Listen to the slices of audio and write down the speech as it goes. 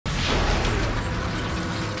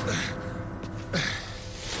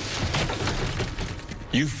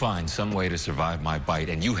You find some way to survive my bite,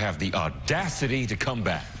 and you have the audacity to come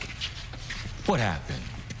back. What happened?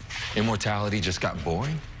 Immortality just got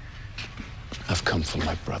boring? I've come for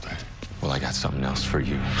my brother. Well, I got something else for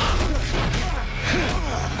you.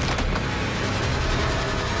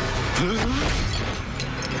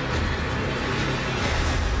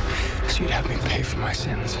 So you'd have me pay for my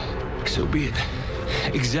sins. So be it.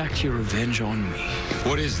 Exact your revenge on me.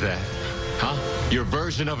 What is that? Huh? Your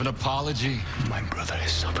version of an apology? My brother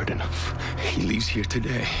has suffered enough. He leaves here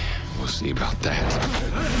today. We'll see about that.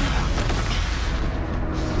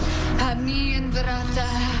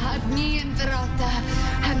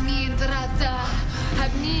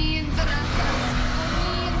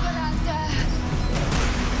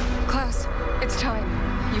 Klaus, it's time.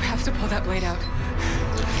 You have to pull that blade out.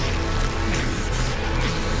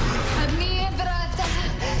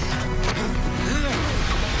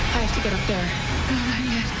 I have to get up there. No, not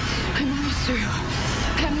yet. I'm almost through.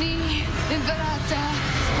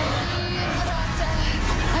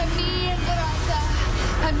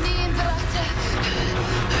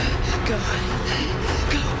 Go.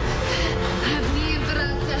 Go.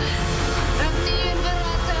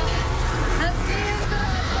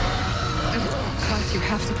 Klaus, you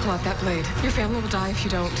have to pull out that blade. Your family will die if you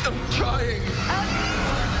don't. I'm trying.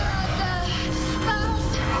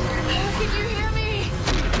 Klaus, can you hear me?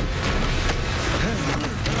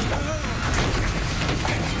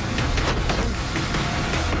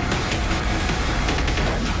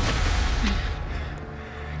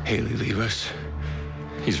 Haley, leave us.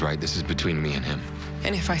 He's right. This is between me and him.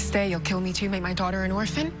 And if I stay, you'll kill me too, make my daughter an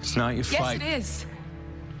orphan? It's not your fight. Yes, it is.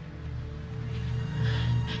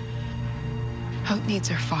 Hope needs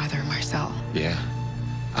her father, Marcel. Yeah.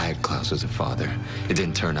 I had Klaus as a father. It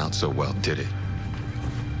didn't turn out so well, did it?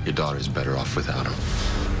 Your daughter's better off without him.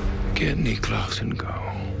 Get Klaus and go.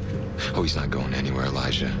 Oh, he's not going anywhere,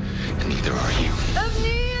 Elijah. And neither are you.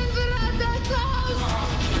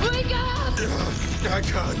 Wake up! I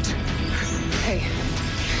can't. Hey,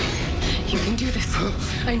 you can do this.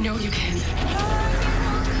 I know you can.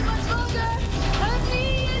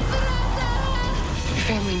 Your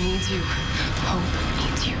family needs you. Hope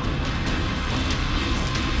needs you.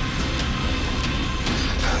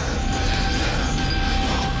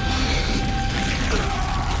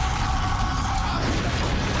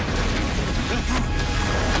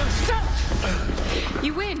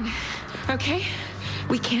 You win, okay?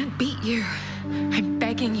 We can't beat you. I'm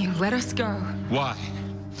begging you, let us go. Why?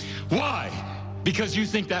 Why? Because you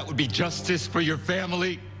think that would be justice for your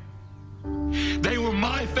family? They were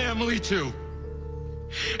my family too.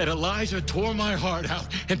 And Elijah tore my heart out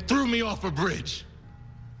and threw me off a bridge.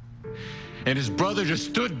 And his brother just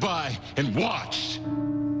stood by and watched.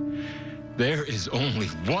 There is only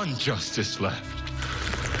one justice left.